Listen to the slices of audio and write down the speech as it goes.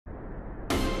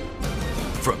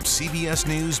From CBS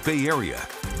News Bay Area,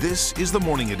 this is the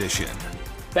Morning Edition.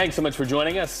 Thanks so much for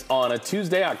joining us on a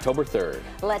Tuesday, October 3rd.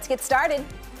 Let's get started.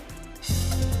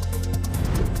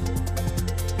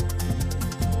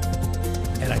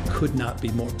 And I could not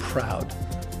be more proud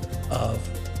of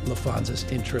LaFonza's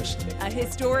interest. A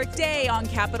historic day on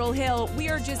Capitol Hill. We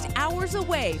are just hours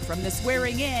away from the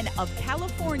swearing in of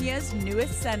California's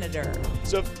newest senator.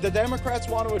 So if the Democrats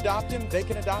want to adopt him, they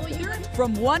can adopt him.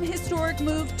 From one historic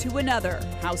move to another,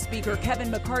 House Speaker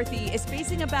Kevin McCarthy is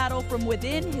facing a battle from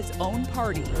within his own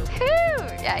party. Whew,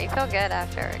 yeah, you feel good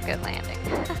after a good landing.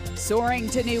 Soaring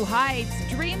to new heights,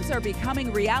 dreams are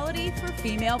becoming reality for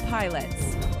female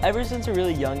pilots. Ever since a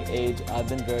really young age, I've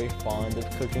been very fond of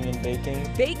cooking and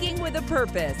baking. Baking with a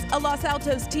purpose. A Los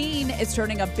Altos teen is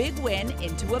turning a big win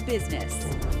into a business.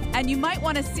 And you might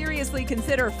want to seriously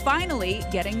consider finally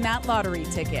getting that lottery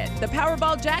ticket. The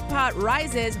Powerball jackpot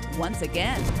rises once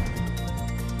again.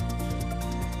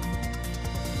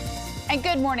 And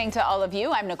good morning to all of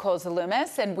you. I'm Nicole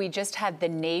Zalumis, and we just had the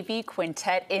Navy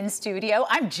Quintet in studio.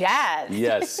 I'm jazzed.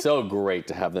 Yes, so great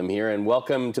to have them here. And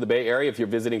welcome to the Bay Area if you're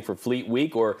visiting for Fleet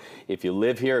Week, or if you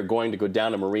live here, going to go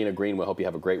down to Marina Green. We hope you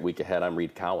have a great week ahead. I'm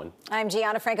Reed Cowan. I'm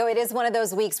Gianna Franco. It is one of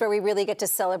those weeks where we really get to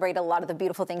celebrate a lot of the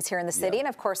beautiful things here in the city. And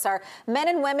of course, our men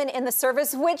and women in the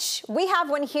service, which we have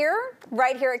one here,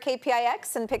 right here at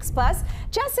KPIX and PIX Plus.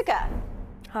 Jessica.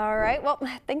 All right. Well,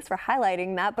 thanks for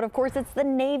highlighting that. But of course, it's the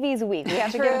Navy's week. We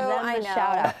have to give them a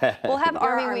shout out. We'll have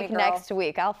Army Week next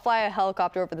week. I'll fly a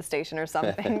helicopter over the station or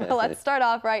something. But let's start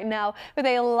off right now with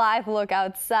a live look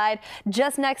outside.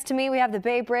 Just next to me, we have the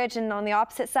Bay Bridge. And on the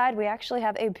opposite side, we actually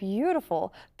have a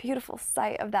beautiful, beautiful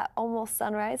sight of that almost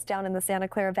sunrise down in the Santa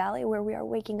Clara Valley, where we are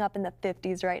waking up in the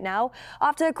 50s right now.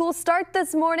 Off to a cool start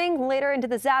this morning. Later into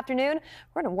this afternoon,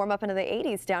 we're going to warm up into the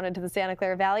 80s down into the Santa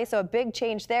Clara Valley. So a big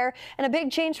change there, and a big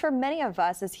change for many of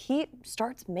us as heat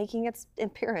starts making its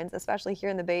appearance, especially here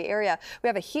in the Bay Area. We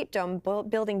have a heat dome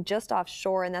building just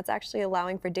offshore, and that's actually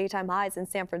allowing for daytime highs in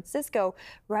San Francisco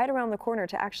right around the corner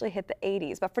to actually hit the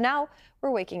 80s. But for now, we're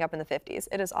waking up in the 50s.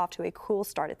 It is off to a cool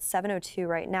start. It's 7:02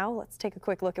 right now. Let's take a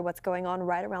quick look at what's going on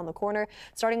right around the corner.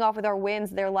 Starting off with our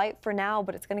winds, they're light for now,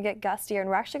 but it's going to get gustier, and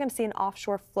we're actually going to see an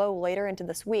offshore flow later into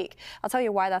this week. I'll tell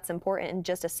you why that's important in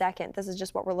just a second. This is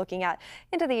just what we're looking at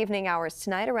into the evening hours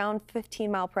tonight, around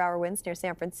 15-mile-per-hour winds near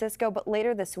San Francisco. But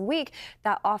later this week,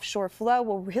 that offshore flow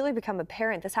will really become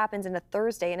apparent. This happens into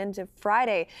Thursday and into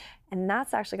Friday. And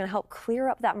that's actually going to help clear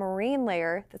up that marine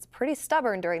layer that's pretty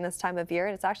stubborn during this time of year.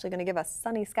 And it's actually going to give us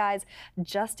sunny skies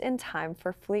just in time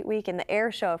for Fleet Week and the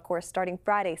air show, of course, starting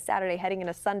Friday, Saturday, heading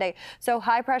into Sunday. So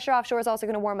high pressure offshore is also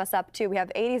going to warm us up, too. We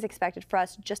have 80s expected for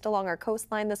us just along our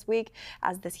coastline this week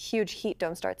as this huge heat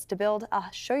dome starts to build.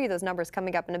 I'll show you those numbers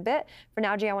coming up in a bit. For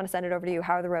now, G, I want to send it over to you.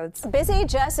 How are the roads? Busy,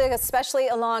 Jessica, especially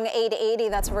along 880.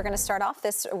 That's where we're going to start off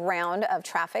this round of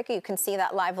traffic. You can see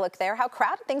that live look there, how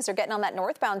crowded things are getting on that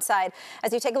northbound side.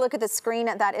 As you take a look at the screen,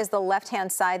 that is the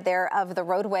left-hand side there of the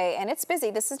roadway, and it's busy.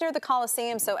 This is near the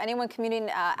Coliseum, so anyone commuting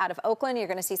out of Oakland, you're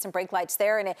going to see some brake lights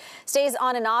there, and it stays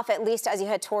on and off at least as you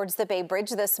head towards the Bay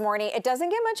Bridge this morning. It doesn't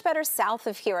get much better south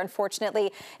of here,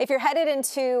 unfortunately. If you're headed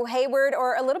into Hayward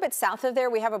or a little bit south of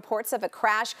there, we have reports of a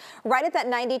crash right at that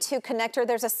 92 connector.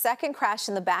 There's a second crash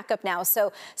in the backup now,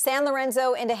 so San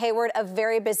Lorenzo into Hayward, a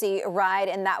very busy ride,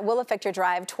 and that will affect your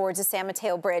drive towards the San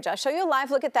Mateo Bridge. I'll show you a live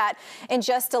look at that in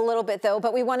just a little bit, though.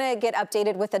 But we want to get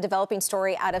updated with a developing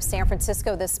story out of San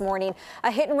Francisco this morning. A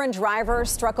hit-and-run driver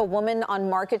struck a woman on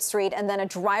Market Street, and then a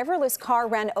driverless car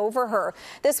ran over her.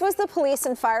 This was the police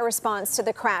and fire response to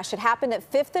the crash. It happened at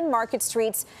 5th and Market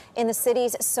Streets in the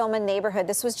city's Soma neighborhood.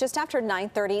 This was just after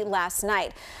 9:30 last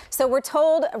night. So we're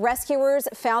told rescuers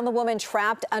found the woman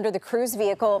trapped under the Cruise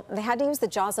vehicle. They had to use the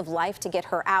jaws of life to get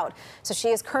her out. So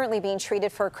she is currently being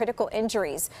treated for critical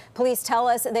injuries. Police tell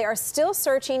us they are still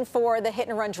searching for the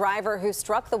hit-and-run driver who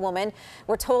struck the woman.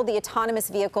 We're told the autonomous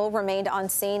vehicle remained on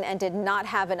scene and did not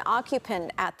have an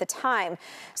occupant at the time.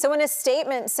 So in a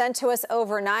statement sent to us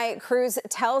overnight, Cruise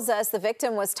tells us the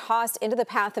victim was tossed into the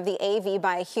path of the AV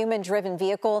by a human-driven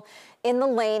vehicle in the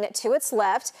lane to its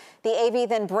left. The AV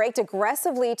then braked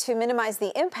aggressively to minimize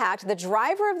the impact. The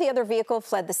driver of the other vehicle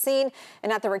fled the scene,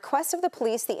 and at the request of the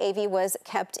police, the AV was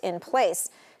kept in place.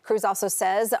 Cruise also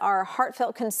says our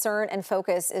heartfelt concern and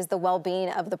focus is the well-being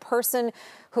of the person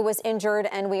who was injured,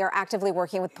 and we are actively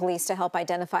working with police to help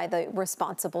identify the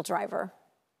responsible driver.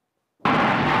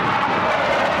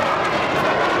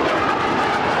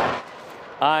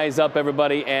 Eyes up,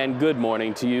 everybody, and good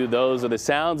morning to you. Those are the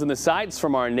sounds and the sights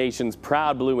from our nation's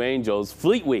proud Blue Angels.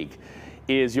 Fleet Week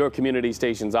is your community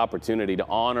station's opportunity to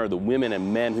honor the women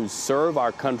and men who serve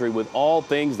our country with all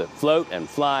things that float and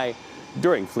fly.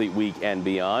 during Fleet Week and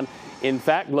beyond. In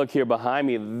fact, look here behind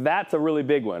me, that's a really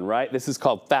big one, right? This is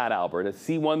called Fat Albert, a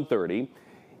C-130.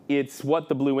 It's what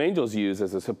the Blue Angels use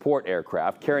as a support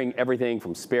aircraft, carrying everything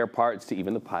from spare parts to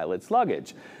even the pilot's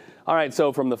luggage. All right,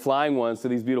 so from the flying ones to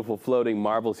these beautiful floating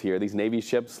marvels here, these Navy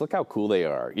ships, look how cool they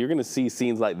are. You're going to see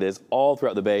scenes like this all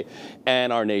throughout the Bay,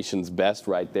 and our nation's best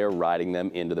right there riding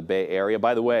them into the Bay Area.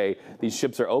 By the way, these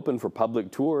ships are open for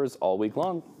public tours all week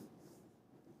long.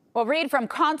 Well, Reed, from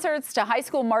concerts to high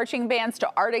school marching bands to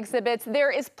art exhibits,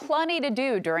 there is plenty to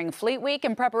do during Fleet Week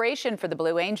in preparation for the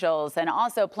Blue Angels, and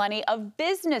also plenty of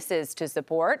businesses to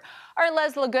support. Our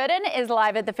Leslie Gooden is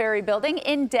live at the Ferry Building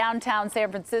in downtown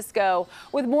San Francisco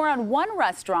with more on one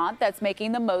restaurant that's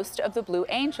making the most of the Blue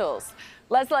Angels.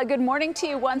 Leslie, good morning to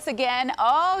you once again.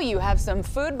 Oh, you have some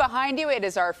food behind you. It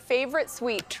is our favorite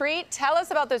sweet treat. Tell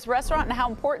us about this restaurant and how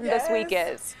important this week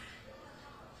is.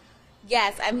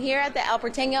 Yes, I'm here at the El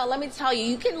Porteño. Let me tell you,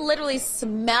 you can literally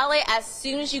smell it as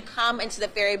soon as you come into the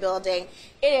Ferry Building.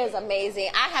 It is amazing.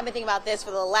 I have been thinking about this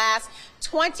for the last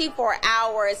 24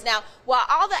 hours. Now, while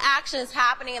all the action is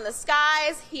happening in the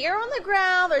skies, here on the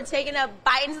ground, they're taking a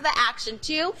bite into the action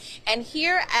too. And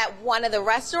here at one of the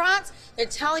restaurants, they're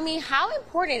telling me how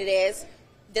important it is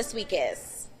this week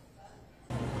is.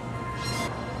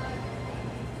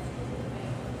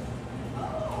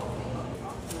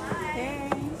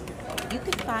 You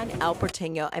can find El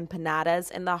Porteño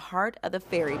empanadas in the heart of the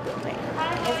Ferry Building.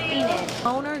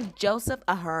 Owner Joseph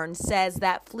Ahern says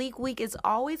that Fleet Week is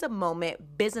always a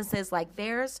moment businesses like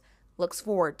theirs looks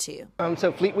forward to.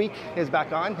 So Fleet Week is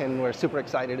back on, and we're super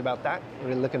excited about that.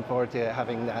 We're looking forward to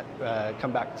having that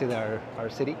come back to our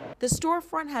city. The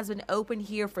storefront has been open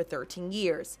here for 13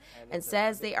 years and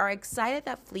says they are excited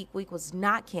that Fleet Week was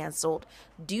not canceled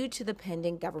due to the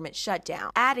pending government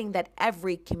shutdown, adding that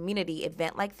every community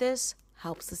event like this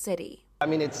helps the city. I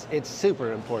mean, it's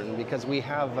super important because we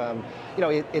have, you know,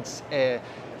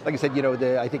 like I said, you know,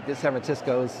 I think that San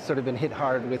Francisco's sort of been hit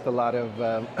hard with a lot of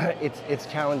its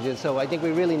challenges. So I think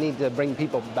we really need to bring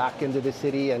people back into the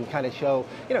city and kind of show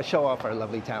off our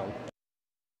lovely town.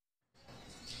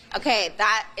 Okay,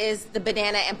 that is the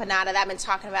banana empanada that I've been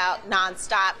talking about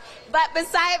nonstop. But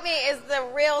beside me is the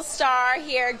real star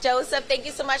here, Joseph. Thank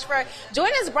you so much for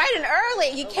joining us bright and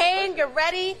early. You came, you're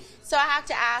ready. So I have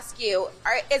to ask you,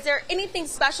 is there anything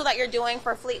special that you're doing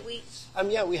for Fleet Week?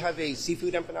 Yeah, we have a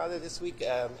seafood empanada this week,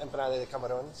 empanada de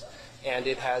camarones, and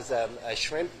it has a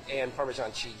shrimp and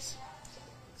Parmesan cheese.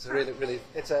 It's really,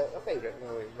 it's a favorite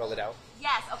when we roll it out.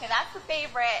 Yes, okay, that's the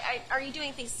favorite. Are you doing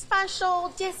anything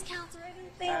special, discounts or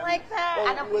anything like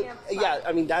that? Well, yeah,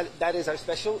 I mean, that is our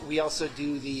special. We also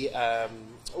do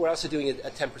we're also doing a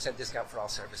 10% discount for all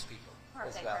service people.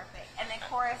 Perfect, as well. perfect. And then, of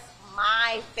course,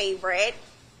 my favorite.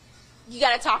 You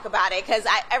got to talk about it because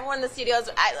everyone in the studios,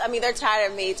 I mean, they're tired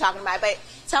of me talking about it. But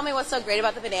tell me what's so great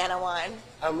about the banana one.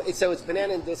 So it's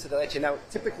banana and dulce de leche. Now,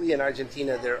 typically in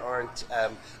Argentina, there aren't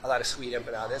a lot of sweet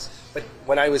empanadas. But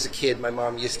when I was a kid, my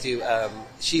mom used to,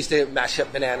 she used to mash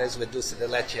up bananas with dulce de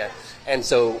leche. And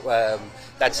so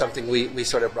that's something we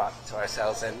sort of brought to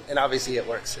ourselves. And obviously it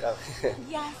works.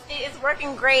 Yes, it is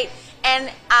working great. And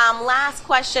last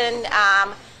question.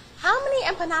 How many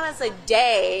empanadas a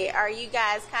day are you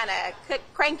guys kind of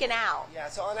cranking out? Yeah,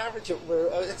 so on average,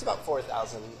 it's about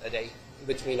 4,000 a day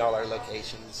between all our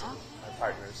locations and our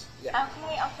partners. Yeah.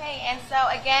 Okay. And so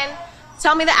again,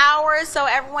 tell me the hours so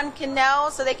everyone can know,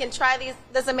 so they can try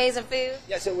this amazing food.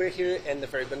 Yeah, so we're here in the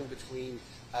Ferry Building between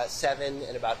 7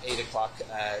 and about 8 o'clock,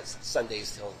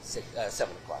 Sundays till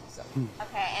 7 o'clock. So.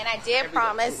 Okay, and I did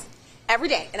promise every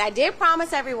day, and I did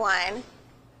promise everyone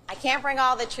I can't bring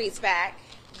all the treats back.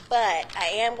 But I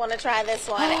am going to try this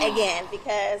one again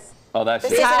because this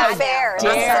isn't fair. This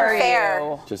isn't fair.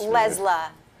 Leslie.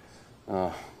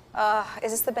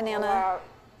 Is this the banana?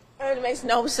 It makes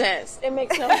no sense. It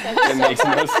makes no sense. It makes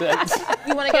no sense.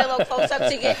 You want to get a little close up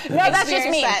to get No, that's just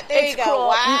me. There you go.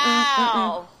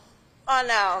 Wow. Oh,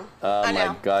 no. Oh, I know.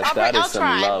 my gosh, that is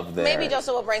some love there. Maybe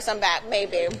Joseph will bring some back,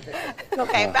 maybe.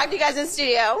 Okay, back to you guys in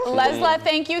studio. Leslie,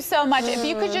 thank you so much. If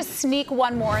you could just sneak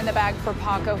one more in the bag for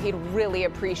Paco, he'd really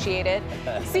appreciate it.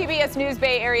 CBS News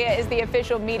Bay Area is the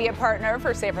official media partner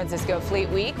for San Francisco Fleet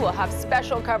Week. We'll have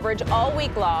special coverage all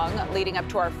week long leading up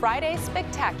to our Friday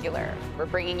Spectacular. We're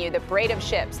bringing you the Parade of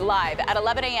Ships live at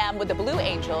 11 a.m. with the Blue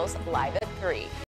Angels live at 3.